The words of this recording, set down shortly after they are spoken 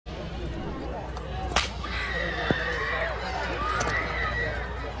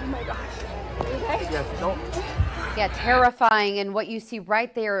Yeah, terrifying. And what you see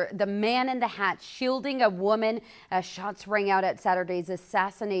right there, the man in the hat shielding a woman as shots rang out at Saturday's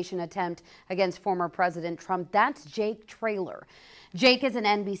assassination attempt against former President Trump. That's Jake Traylor. Jake is an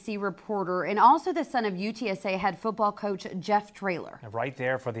NBC reporter and also the son of UTSA head football coach Jeff Traylor. Right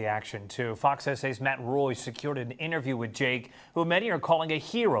there for the action, too. Fox SA's Matt Roy secured an interview with Jake, who many are calling a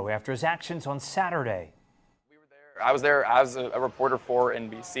hero after his actions on Saturday. I was there as a reporter for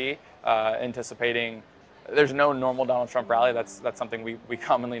NBC, anticipating. There's no normal Donald Trump rally. That's something we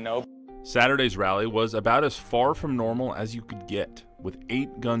commonly know. Saturday's rally was about as far from normal as you could get, with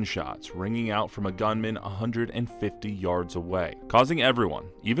 8 gunshots ringing out from a gunman 150 yards away, causing everyone,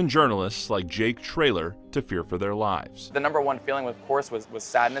 even journalists like Jake Traylor, to fear for their lives. The number one feeling, of course, was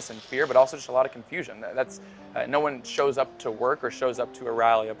sadness and fear, but also just a lot of confusion. No one shows up to work or shows up to a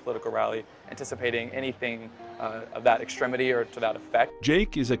rally, a political rally, anticipating anything of that extremity or to that effect.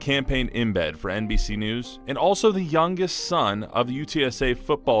 Jake is a campaign embed for NBC News and also the youngest son of UTSA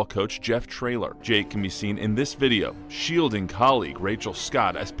football coach Jeff Traylor. Jake can be seen in this video shielding colleague Rachel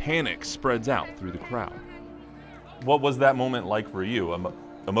Scott as panic spreads out through the crowd. What was that moment like for you,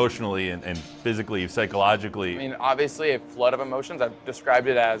 emotionally and physically, psychologically? I mean, obviously a flood of emotions. I've described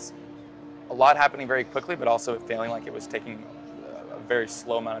it as a lot happening very quickly, but also feeling like it was taking a very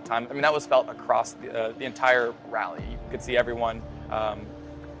slow amount of time. I mean, that was felt across the entire rally. You could see everyone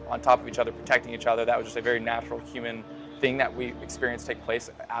on top of each other, protecting each other. That was just a very natural human thing that we experienced take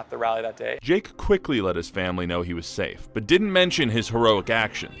place at the rally that day. Jake quickly let his family know he was safe, but didn't mention his heroic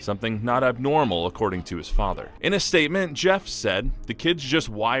action, something not abnormal according to his father. In a statement, Jeff said, "The kid's just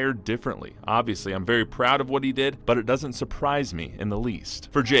wired differently. Obviously, I'm very proud of what he did, but it doesn't surprise me in the least."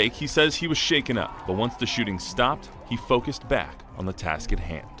 For Jake, he says he was shaken up, but once the shooting stopped, he focused back on the task at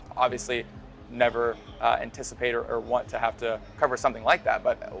hand. Obviously, never anticipate or want to have to cover something like that,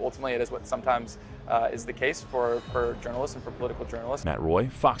 but ultimately it is what sometimes is the case for journalists and for political journalists. Matt Roy,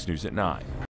 Fox News at 9.